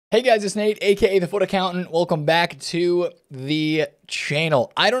Hey guys, it's Nate, aka the Foot Accountant. Welcome back to the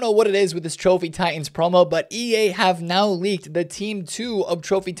channel. I don't know what it is with this Trophy Titans promo, but EA have now leaked the Team 2 of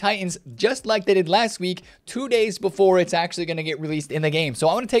Trophy Titans just like they did last week, 2 days before it's actually going to get released in the game. So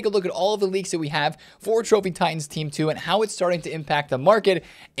I want to take a look at all of the leaks that we have for Trophy Titans Team 2 and how it's starting to impact the market,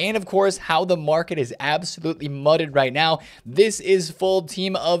 and of course how the market is absolutely mudded right now. This is full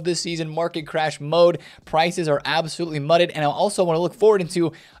Team of the Season market crash mode. Prices are absolutely mudded, and I also want to look forward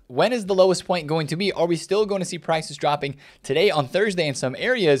into when is the lowest point going to be? Are we still going to see prices dropping today on Thursday in some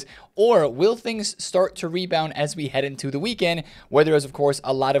areas, or will things start to rebound as we head into the weekend, where there is, of course,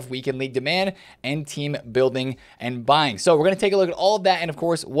 a lot of weekend league demand and team building and buying? So we're going to take a look at all of that and, of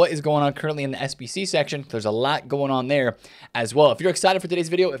course, what is going on currently in the SBC section. There's a lot going on there as well. If you're excited for today's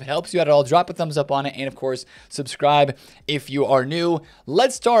video, if it helps you out at all, drop a thumbs up on it and, of course, subscribe if you are new.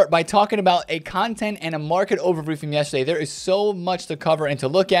 Let's start by talking about a content and a market overview from yesterday. There is so much to cover and to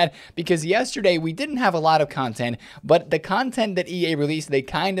look at, because yesterday we didn't have a lot of content, but the content that EA released, they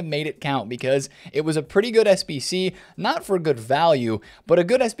kind of made it count because it was a pretty good SBC, not for good value, but a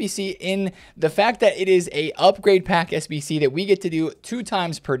good SBC in the fact that it is a upgrade pack SBC that we get to do 2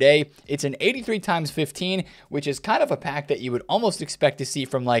 times per day. It's an 83 times 15, which is kind of a pack that you would almost expect to see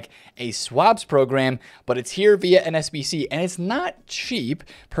from like a swaps program, but it's here via an SBC, and it's not cheap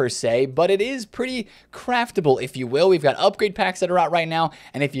per se, but it is pretty craftable, if you will. We've got upgrade packs that are out right now,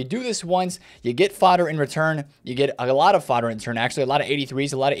 and if you do this once, you get fodder in return. You get a lot of fodder in return, actually, a lot of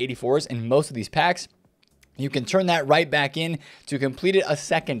 83s, a lot of 84s in most of these packs. You can turn that right back in to complete it a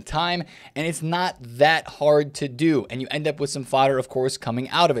second time, and it's not that hard to do, and you end up with some fodder, of course, coming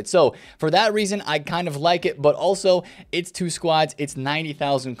out of it. So for that reason, I kind of like it, but also it's 2 squads, it's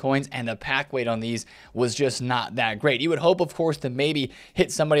 90,000 coins, and the pack weight on these was just not that great. You would hope, of course, to maybe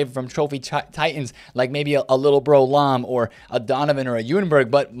hit somebody from Trophy Titans, like maybe a little bro Lam or a Donovan or a Ewenberg,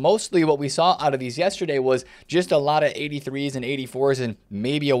 but mostly what we saw out of these yesterday was just a lot of 83s and 84s and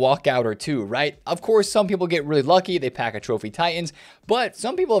maybe a walkout or 2, right? Of course, some people get really lucky, they pack a Trophy Titans, but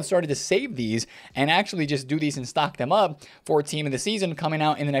some people have started to save these and actually just do these and stock them up for Team of the Season coming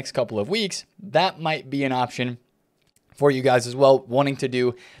out in the next couple of weeks. That might be an option for you guys as well, wanting to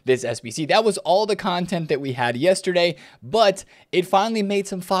do this SBC. That was all the content that we had yesterday, but it finally made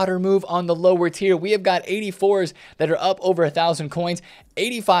some fodder move on the lower tier. We have got 84s that are up over 1,000 coins.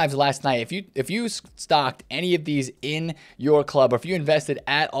 85s last night. If you stocked any of these in your club, or if you invested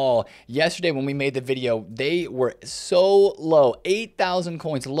at all yesterday when we made the video, they were so low. 8,000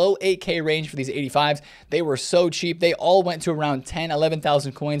 coins, low 8K range for these 85s. They were so cheap. They all went to around 10,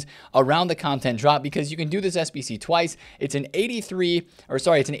 11,000 coins around the content drop, because you can do this SBC twice. It's an 83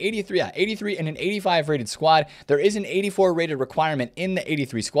 and an 85 rated squad. There is an 84 rated requirement in the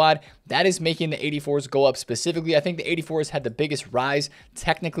 83 squad. That is making the 84s go up specifically. I think the 84s had the biggest rise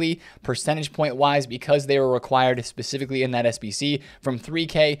technically percentage point wise, because they were required specifically in that SBC from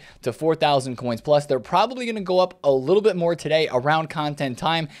 3K to 4,000 coins plus. They're probably going to go up a little bit more today around content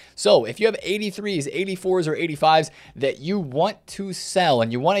time. So if you have 83s, 84s, or 85s that you want to sell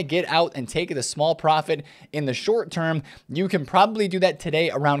and you want to get out and take the small profit in the short term, you can probably do that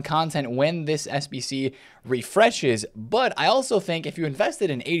today around content when this SBC refreshes. But I also think if you invested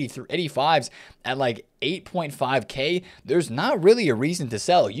in 85s at like 8.5K, there's not really a reason to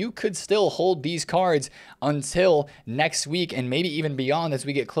sell. You could still hold these cards until next week and maybe even beyond as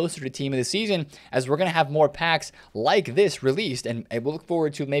we get closer to Team of the Season, as we're going to have more packs like this released, and we'll look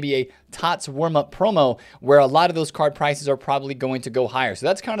forward to maybe a TOTS warm-up promo where a lot of those card prices are probably going to go higher. So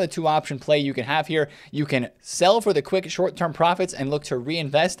that's kind of the 2-option play you can have here. You can sell for the quick short-term profits and look to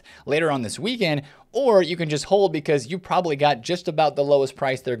reinvest later on this weekend, or you can just hold because you probably got just about the lowest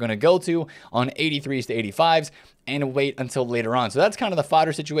price they're going to go to on 83s to 85s and wait until later on. So that's kind of the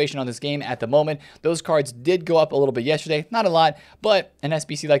fodder situation on this game at the moment. Those cards did go up a little bit yesterday, not a lot, but an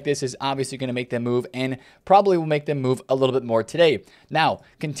SBC like this is obviously going to make them move and probably will make them move a little bit more today. Now,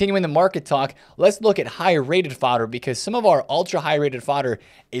 continuing the market talk, let's look at high rated fodder, because some of our ultra high rated fodder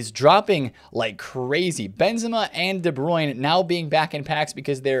is dropping like crazy. Benzema and De Bruyne now being back in packs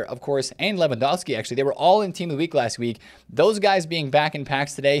because they're, of course, and Lewandowski actually, they were all in Team of the Week last week. Those guys being back in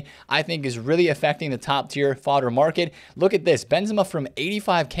packs today, I think is really affecting the top tier fodder market. Look at this. Benzema from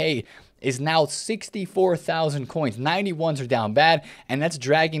 85K is now 64,000 coins. 91s are down bad, and that's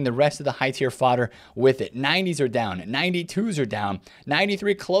dragging the rest of the high tier fodder with it. 90s are down, 92s are down,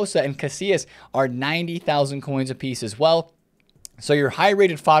 93 Klose and Casillas are 90,000 coins apiece as well. So your high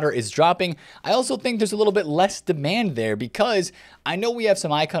rated fodder is dropping. I also think there's a little bit less demand there because I know we have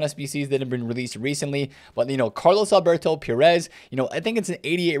some icon SBCs that have been released recently, but Carlos Alberto, Perez, I think it's an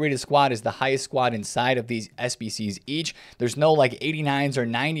 88 rated squad is the highest squad inside of these SBCs each. There's no like 89s or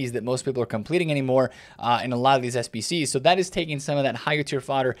 90s that most people are completing anymore in a lot of these SBCs. So that is taking some of that higher tier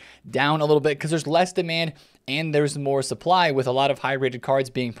fodder down a little bit because there's less demand and there's more supply with a lot of high-rated cards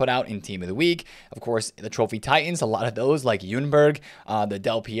being put out in Team of the Week. Of course, the Trophy Titans, a lot of those like Junberg, the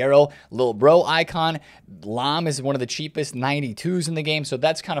Del Piero, Lil Bro icon. Lam is one of the cheapest 92s in the game, so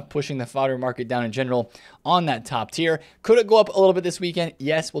that's kind of pushing the fodder market down in general on that top tier. Could it go up a little bit this weekend?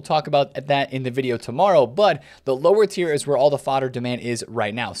 Yes, we'll talk about that in the video tomorrow, but the lower tier is where all the fodder demand is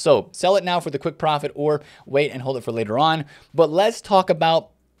right now. So sell it now for the quick profit or wait and hold it for later on. But let's talk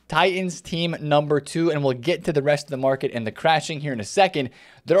about Titans team number 2, and we'll get to the rest of the market and the crashing here in a second.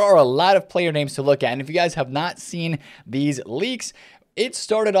 There are a lot of player names to look at, and if you guys have not seen these leaks, it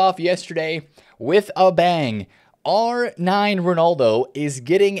started off yesterday with a bang. R9 Ronaldo is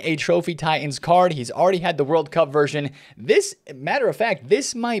getting a Trophy Titans card. He's already had the World Cup version. This, matter of fact,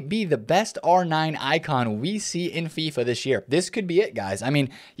 this might be the best R9 icon we see in FIFA this year. This could be it, guys. I mean,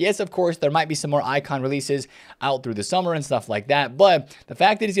 yes, of course, there might be some more icon releases out through the summer and stuff like that, but the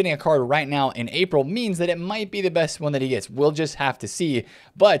fact that he's getting a card right now in April means that it might be the best one that he gets. We'll just have to see,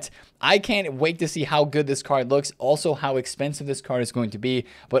 but I can't wait to see how good this card looks, also how expensive this card is going to be,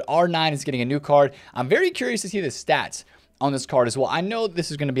 but R9 is getting a new card. I'm very curious to see the stats on this card as well. I know this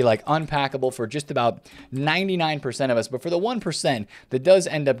is going to be like unpackable for just about 99% of us, but for the 1% that does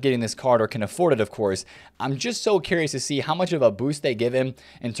end up getting this card or can afford it, of course, I'm just so curious to see how much of a boost they give him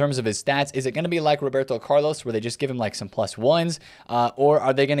in terms of his stats. Is it going to be like Roberto Carlos where they just give him like some +1s, or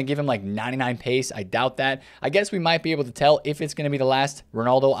are they going to give him like 99 pace? I doubt that. I guess we might be able to tell if it's going to be the last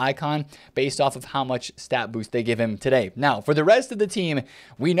Ronaldo icon based off of how much stat boost they give him today. Now, for the rest of the team,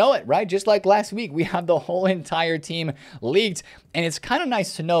 we know it, right? Just like last week, we have the whole entire team leaked, and it's kind of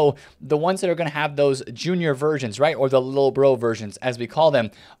nice to know the ones that are going to have those junior versions, right, or the little bro versions as we call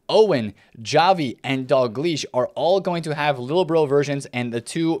them. Owen, Javi, and Dalglish are all going to have little bro versions, and the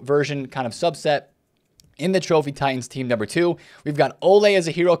 2 version kind of subset in the Trophy Titans team number 2. We've got Ole as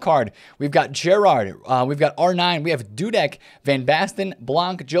a hero card. We've got Gerard. We've got R9. We have Dudek, Van Basten,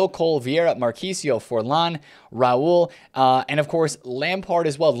 Blanc, Joe Cole, Vieira, Marquisio, Forlan, Raul, and of course Lampard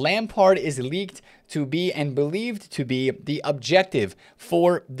as well. Lampard is leaked to be and believed to be the objective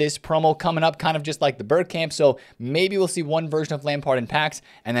for this promo coming up, kind of just like the Bergkamp. So maybe we'll see one version of Lampard in packs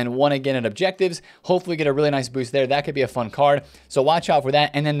and then one again at objectives. Hopefully get a really nice boost there. That could be a fun card. So watch out for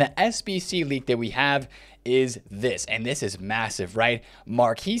that. And then the SBC leak that we have is this, and this is massive, right?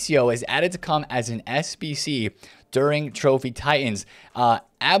 Marquisio is added to come as an SBC during Trophy Titans.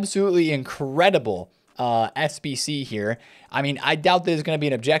 Absolutely incredible SBC here. I mean, I doubt there's going to be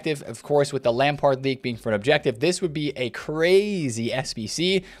an objective. Of course, with the Lampard leak being for an objective, this would be a crazy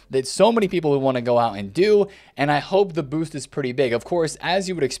SBC that so many people would want to go out and do, and I hope the boost is pretty big. Of course, as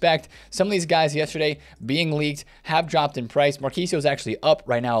you would expect, some of these guys yesterday being leaked have dropped in price. Marquisio is actually up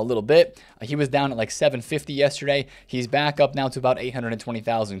right now a little bit. He was down at like 750 yesterday. He's back up now to about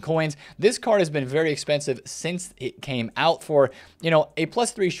 820,000 coins. This card has been very expensive since it came out for, a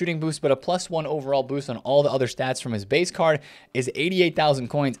 +3 shooting boost, but a +1 overall boost on all the other stats from his base card is 88,000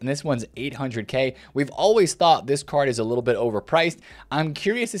 coins, and this one's 800K. We've always thought this card is a little bit overpriced. I'm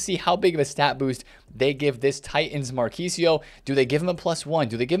curious to see how big of a stat boost they give this Titans Marquisio. Do they give him a +1?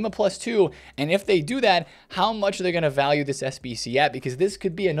 Do they give him a +2? And if they do that, how much are they going to value this SBC at? Because this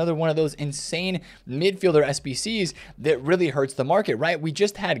could be another one of those insane midfielder SBCs that really hurts the market, right? We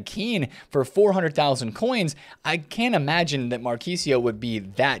just had Keane for 400,000 coins. I can't imagine that Marquisio would be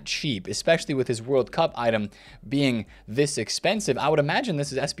that cheap, especially with his World Cup item being this expensive. I would imagine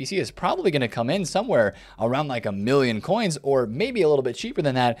this SBC is probably going to come in somewhere around like 1 million coins, or maybe a little bit cheaper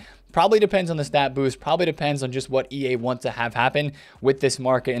than that. Probably depends on the stat boost, probably depends on just what EA wants to have happen with this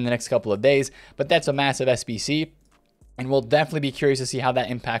market in the next couple of days, but that's a massive SBC. And we'll definitely be curious to see how that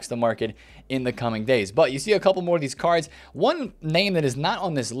impacts the market in the coming days. But you see a couple more of these cards. One name that is not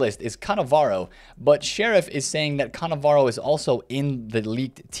on this list is Cannavaro, but Sheriff is saying that Cannavaro is also in the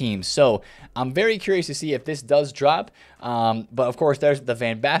leaked team. So I'm very curious to see if this does drop. But of course, there's the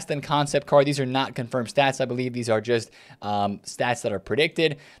Van Basten concept card. These are not confirmed stats. I believe these are just stats that are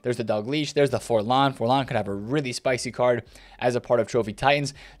predicted. There's the Dalglish. There's the Forlan. Forlan could have a really spicy card as a part of Trophy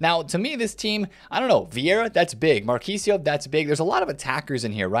Titans. Now, to me, this team, I don't know. Vieira, that's big. Marquisio, that's big. There's a lot of attackers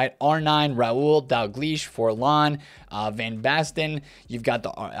in here, right? R9, Raul, Dalglish, Forlan, Van Basten. You've got,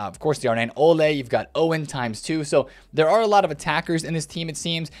 of course, the R9 Ole. You've got Owen ×2. So there are a lot of attackers in this team, it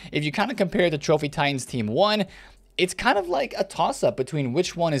seems. If you kind of compare the Trophy Titans team 1, it's kind of like a toss-up between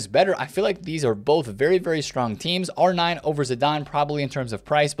which one is better. I feel like these are both very, very strong teams. R9 over Zidane probably in terms of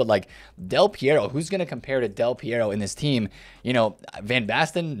price, but like Del Piero, who's going to compare to Del Piero in this team? You know, Van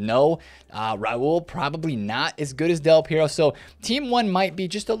Basten, no. Raul, probably not as good as Del Piero. So team 1 might be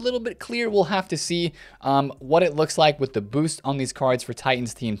just a little bit clear. We'll have to see what it looks like with the boost on these cards for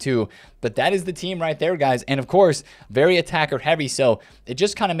Titans team 2. But that is the team right there, guys. And of course, very attacker heavy. So it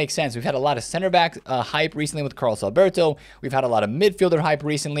just kind of makes sense. We've had a lot of center back hype recently with Carlos Alberto. We've had a lot of midfielder hype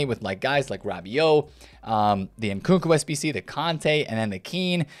recently with like guys like Rabiot, the Nkunku SBC, the Conte, and then the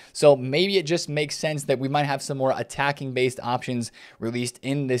Keane. So maybe it just makes sense that we might have some more attacking based options released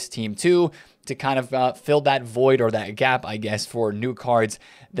in this team too, to kind of fill that void or that gap, I guess, for new cards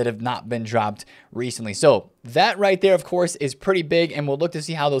that have not been dropped recently. So that right there, of course, is pretty big, and we'll look to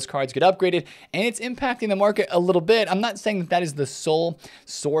see how those cards get upgraded, and it's impacting the market a little bit. I'm not saying that that is the sole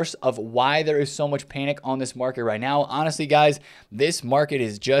source of why there is so much panic on this market right now. Honestly, guys, this market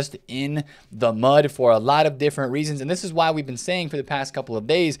is just in the mud for a lot of different reasons, and this is why we've been saying for the past couple of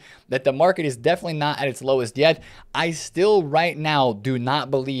days that the market is definitely not at its lowest yet. I still right now do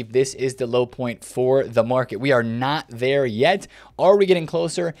not believe this is the low point for the market. We are not there yet. Are we getting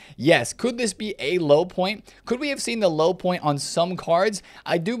closer? Yes. Could this be a low point? Could we have seen the low point on some cards?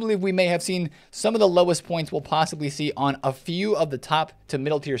 I do believe we may have seen some of the lowest points we'll possibly see on a few of the top to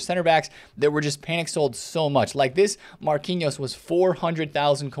middle tier center backs that were just panic sold so much. Like this Marquinhos was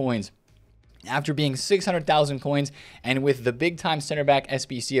 400,000 coins after being 600,000 coins, and with the big time center back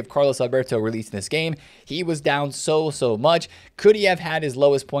SBC of Carlos Alberto released in this game, he was down so much. Could he have had his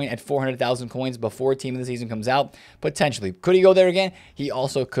lowest point at 400,000 coins before team of the season comes out? Potentially. Could he go there again? He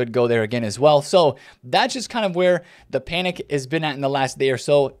also could go there again as well. So that's just kind of where the panic has been at in the last day or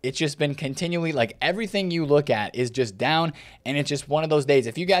so. It's just been continually, like, everything you look at is just down, and it's just one of those days.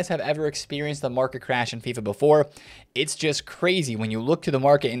 If you guys have ever experienced the market crash in FIFA before, it's just crazy when you look to the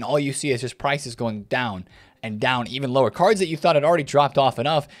market and all you see is just prices going down and down, even lower. Cards that you thought had already dropped off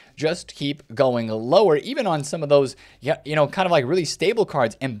enough just keep going lower, even on some of those, you know, kind of like really stable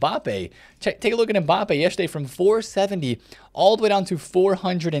cards. Mbappe, take a look at Mbappe yesterday from 470 all the way down to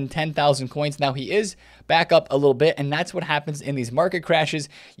 410,000 coins. Now he is back up a little bit, and that's what happens in these market crashes.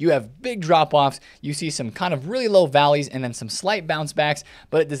 You have big drop-offs, you see some kind of really low valleys, and then some slight bounce backs,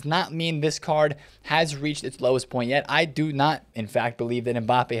 but it does not mean this card has reached its lowest point yet. I do not, in fact, believe that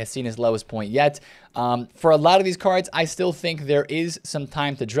Mbappe has seen his lowest point yet. For a lot of these cards, I still think there is some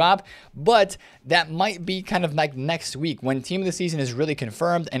time to drop, but that might be kind of like next week when team of the season is really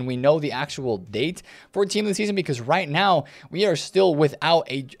confirmed and we know the actual date for team of the season, because right now we are still without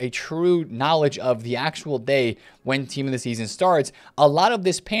a true knowledge of the actual day when team of the season starts. A lot of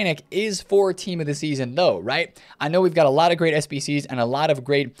this panic is for team of the season though, right? I know we've got a lot of great SBCs and a lot of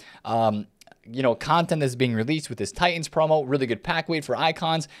great you know, content that's being released with this Titans promo, really good pack weight for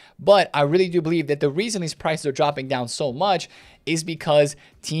icons, but I really do believe that the reason these prices are dropping down so much is because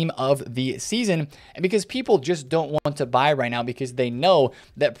team of the season, and because people just don't want to buy right now because they know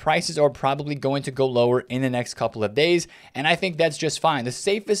that prices are probably going to go lower in the next couple of days, and I think that's just fine. The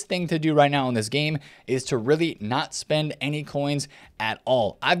safest thing to do right now in this game is to really not spend any coins at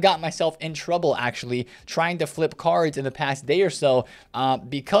all. I've got myself in trouble actually trying to flip cards in the past day or so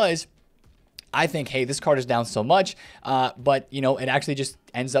because I think, hey, this card is down so much, but, you know, it actually just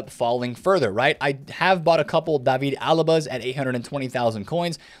ends up falling further, right? I have bought a couple David Alabas at 820,000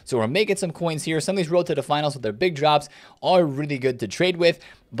 coins, so we're making some coins here. Some of these road to the finals with their big drops are really good to trade with,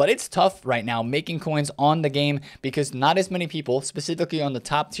 but it's tough right now making coins on the game because not as many people, specifically on the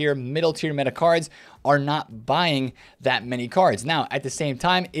top tier, middle tier meta cards, are not buying that many cards. Now, at the same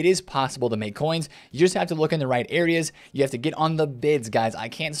time, it is possible to make coins. You just have to look in the right areas. You have to get on the bids, guys. I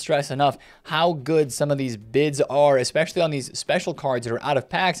can't stress enough how good some of these bids are, especially on these special cards that are out of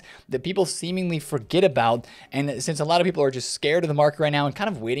packs that people seemingly forget about. And since a lot of people are just scared of the market right now and kind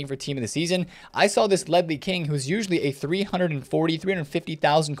of waiting for team of the season, I saw this Ledley King, who's usually a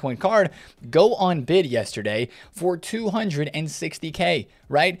 350,000 coin card, go on bid yesterday for 260K,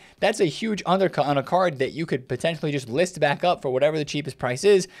 right? That's a huge undercut on a card that you could potentially just list back up for whatever the cheapest price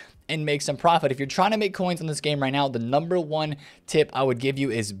is and make some profit. If you're trying to make coins on this game right now, the number one tip I would give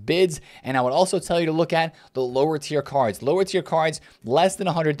you is bids, and I would also tell you to look at the lower tier cards. Lower tier cards, less than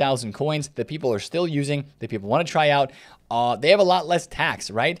 100,000 coins that people are still using, that people want to try out. They have a lot less tax,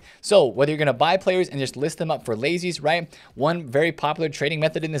 right? So whether you're going to buy players and just list them up for lazies, right? One very popular trading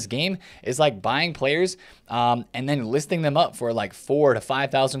method in this game is like buying players and then listing them up for like 4,000 to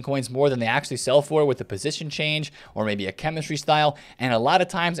 5,000 coins more than they actually sell for with a position change or maybe a chemistry style. And a lot of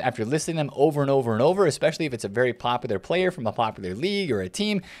times after listing them over and over and over, especially if it's a very popular player from a popular league or a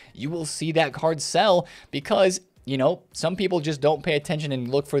team, you will see that card sell because you know, some people just don't pay attention and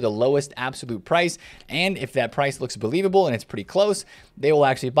look for the lowest absolute price. And if that price looks believable and it's pretty close, they will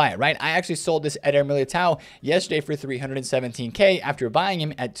actually buy it, right? I actually sold this Eder Militao yesterday for 317K after buying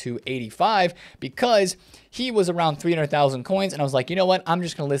him at 285 because he was around 300,000 coins. And I was like, you know what? I'm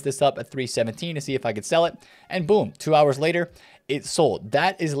just going to list this up at 317 to see if I could sell it. And boom, 2 hours later, it sold.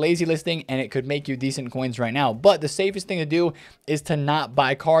 That is lazy listing, and it could make you decent coins right now. But the safest thing to do is to not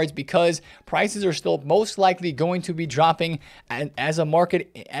buy cards because prices are still most likely going to be dropping as a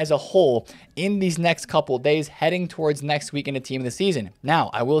market as a whole in these next couple of days, heading towards next week in the team of the season. Now,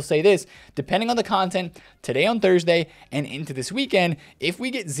 I will say this, depending on the content today on Thursday and into this weekend, if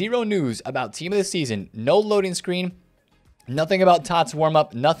we get zero news about team of the season, no loading screen, nothing about TOTS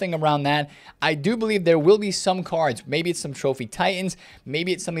warm-up, nothing around that, I do believe there will be some cards. Maybe it's some Trophy Titans.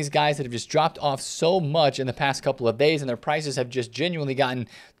 Maybe it's some of these guys that have just dropped off so much in the past couple of days and their prices have just genuinely gotten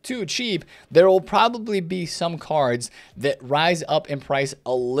too cheap. There will probably be some cards that rise up in price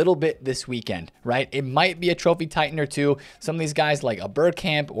a little bit this weekend, right? It might be a Trophy Titan or two. Some of these guys like a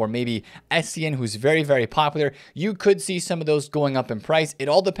Bergkamp or maybe Essien, who's very, very popular. You could see some of those going up in price. It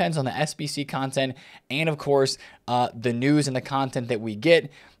all depends on the SBC content and, of course, the news and the content that we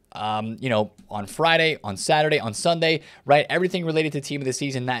get. You know, on Friday, on Saturday, on Sunday, right? Everything related to team of the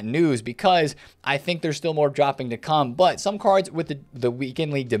season, that news, because I think there's still more dropping to come. But some cards with the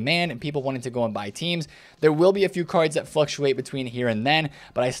weekend league demand and people wanting to go and buy teams, there will be a few cards that fluctuate between here and then.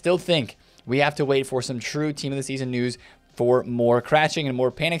 But I still think we have to wait for some true team of the season news for more crashing and more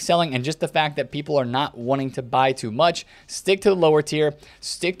panic selling, and just the fact that people are not wanting to buy too much. Stick to the lower tier,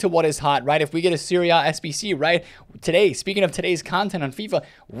 stick to what is hot, right? If we get a Serie A SBC, right? Today, speaking of today's content on FIFA,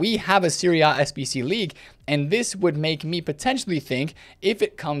 we have a Serie A SBC league, and this would make me potentially think, if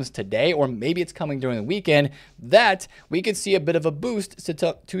it comes today, or maybe it's coming during the weekend, that we could see a bit of a boost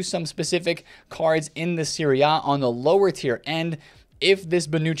to some specific cards in the Serie A on the lower tier end, if this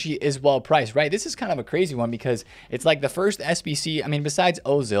Bonucci is well priced, right? This is kind of a crazy one because it's like the first SBC. I mean, besides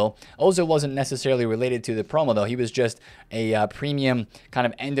Ozil wasn't necessarily related to the promo, though. He was just a premium kind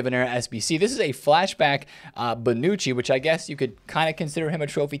of end of an era SBC. This is a flashback Bonucci, which I guess you could kind of consider him a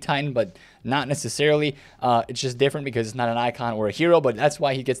Trophy Titan, but not necessarily. It's just different because it's not an icon or a hero, but that's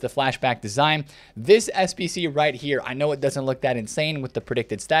why he gets the flashback design. This SBC right here, I know it doesn't look that insane with the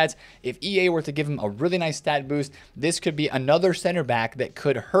predicted stats. If EA were to give him a really nice stat boost, this could be another center back that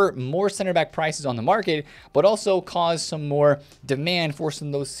could hurt more center back prices on the market, but also cause some more demand for some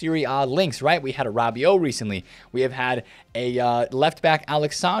of those Serie A links, right? We had a Rabiot recently. We have had a left back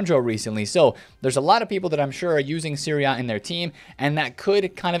Alexandro recently. So there's a lot of people that I'm sure are using Serie A in their team, and that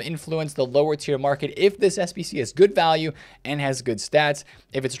could kind of influence the lower tier market if this SBC has good value and has good stats.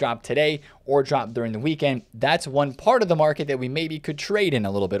 If it's dropped today or dropped during the weekend, that's one part of the market that we maybe could trade in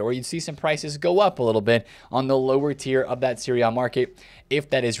a little bit, or you'd see some prices go up a little bit on the lower tier of that Serie A market if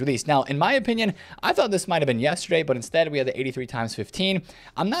that is released. Now, in my opinion, I thought this might have been yesterday, but instead we had the 83 times 15.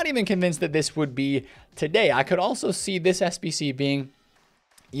 I'm not even convinced that this would be today. I could also see this SBC being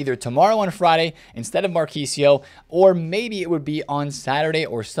either tomorrow on Friday instead of Marquisio, or maybe it would be on Saturday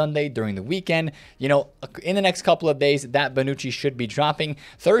or Sunday during the weekend. You know, in the next couple of days, that Bonucci should be dropping.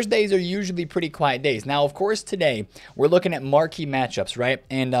 Thursdays are usually pretty quiet days. Now, of course, today we're looking at marquee matchups, right?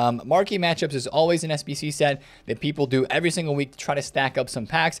 And marquee matchups is always an SBC set that people do every single week to try to stack up some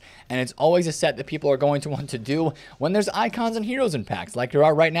packs, and it's always a set that people are going to want to do when there's icons and heroes in packs, like there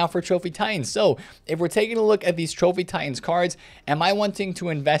are right now for Trophy Titans. So if we're taking a look at these Trophy Titans cards, am I wanting to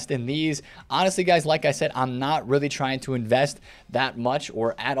invest in these? Honestly, guys, like I said, I'm not really trying to invest that much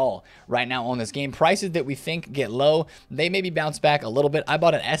or at all right now on this game. Prices that we think get low, they maybe bounce back a little bit. I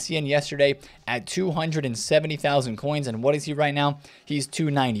bought an Essien yesterday at 270,000 coins, and what is he right now? He's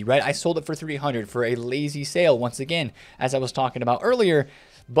 290, right? I sold it for 300 for a lazy sale once again, as I was talking about earlier.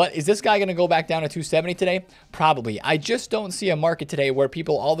 But is this guy going to go back down to 270 today? Probably. I just don't see a market today where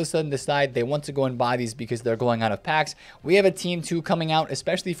people all of a sudden decide they want to go and buy these because they're going out of packs. We have a Team 2 coming out,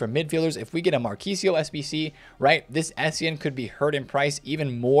 especially for midfielders. If we get a Marquisio SBC, right, this Essien could be hurt in price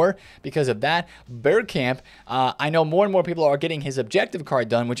even more because of that. Bergkamp, I know more and more people are getting his objective card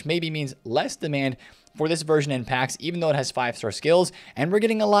done, which maybe means less demand for this version in packs, even though it has 5-star skills, and we're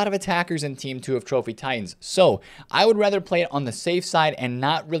getting a lot of attackers in Team 2 of Trophy Titans. So I would rather play it on the safe side and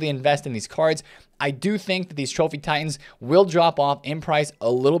not really invest in these cards. I do think that these Trophy Titans will drop off in price a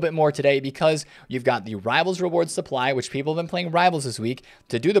little bit more today because you've got the Rivals Reward supply, which people have been playing Rivals this week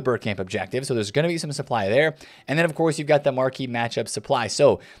to do the Bergkamp objective, so there's going to be some supply there. And then, of course, you've got the marquee matchup supply.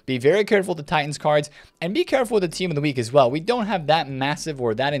 So be very careful with the Titans cards, and be careful with the Team of the Week as well. We don't have that massive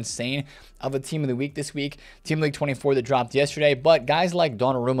or that insane of a Team of the Week this week. Team League 24 that dropped yesterday, but guys like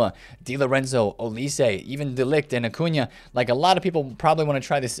Donnarumma, Di Lorenzo, Olise, even De Ligt and Acuna, like a lot of people probably want to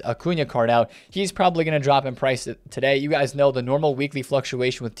try this Acuna card out. He's probably going to drop in price today. You guys know the normal weekly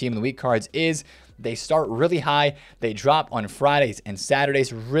fluctuation with Team of the Week cards is they start really high, they drop on Fridays and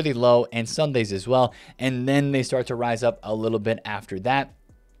Saturdays really low, and Sundays as well, and then they start to rise up a little bit after that.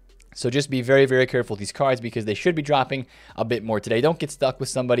 So just be very, very careful with these cards because they should be dropping a bit more today. Don't get stuck with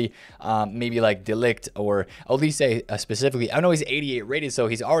somebody maybe like De Ligt or Olise specifically. I know he's 88 rated, so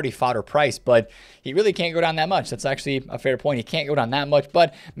he's already fodder price, but he really can't go down that much. That's actually a fair point. He can't go down that much,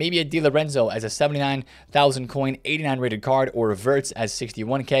 but maybe a Di Lorenzo as a 79,000 coin, 89 rated card, or Verts as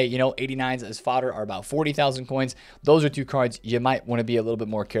 61K. You know, 89s as fodder are about 40,000 coins. Those are two cards you might want to be a little bit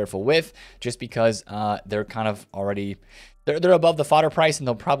more careful with just because they're kind of already... They're above the fodder price, and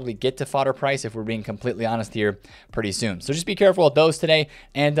they'll probably get to fodder price if we're being completely honest here pretty soon. So just be careful with those today.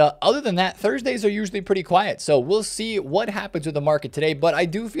 And other than that, Thursdays are usually pretty quiet. So we'll see what happens with the market today. But I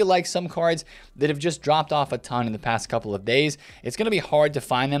do feel like some cards that have just dropped off a ton in the past couple of days, it's going to be hard to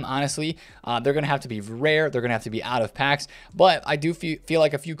find them, honestly. They're going to have to be rare. They're going to have to be out of packs. But I do feel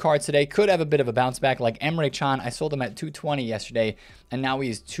like a few cards today could have a bit of a bounce back. Like Emre Can, I sold him at 220 yesterday, and now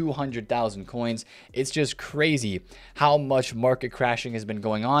he's 200,000 coins. It's just crazy how much market crashing has been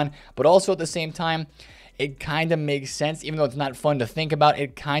going on, but also at the same time, it kind of makes sense, even though it's not fun to think about.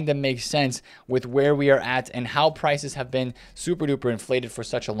 It kind of makes sense with where we are at and how prices have been super duper inflated for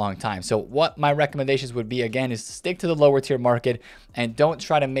such a long time. So what my recommendations would be, again, is to stick to the lower tier market and don't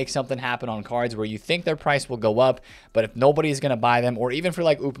try to make something happen on cards where you think their price will go up, but if nobody is going to buy them, or even for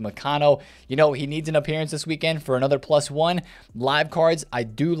like Upamecano, you know, he needs an appearance this weekend for another +1. Live cards, I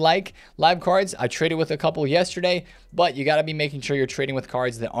do like live cards. I traded with a couple yesterday, but you got to be making sure you're trading with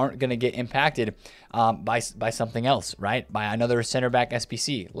cards that aren't going to get impacted by something else, right? By another center back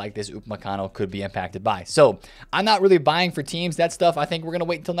SPC, like this Upamecano could be impacted by. So I'm not really buying for teams. That stuff I think we're going to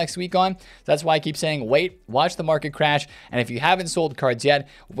wait until next week on. That's why I keep saying wait, watch the market crash. And if you haven't sold cards yet,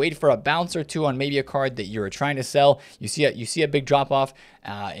 wait for a bounce or two on maybe a card that you're trying to sell. You see a big drop off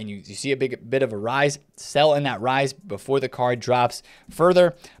and you see a bit of a rise. Sell in that rise before the card drops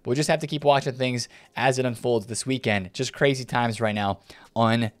further. We'll just have to keep watching things as it unfolds this weekend. Just crazy times right now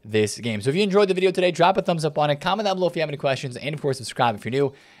on this game. So if you enjoyed the video today, drop a thumbs up on it. Comment down below if you have any questions. And of course, subscribe if you're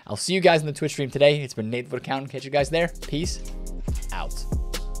new. I'll see you guys in the Twitch stream today. It's been Nate the FutAccountant. Catch you guys there. Peace out.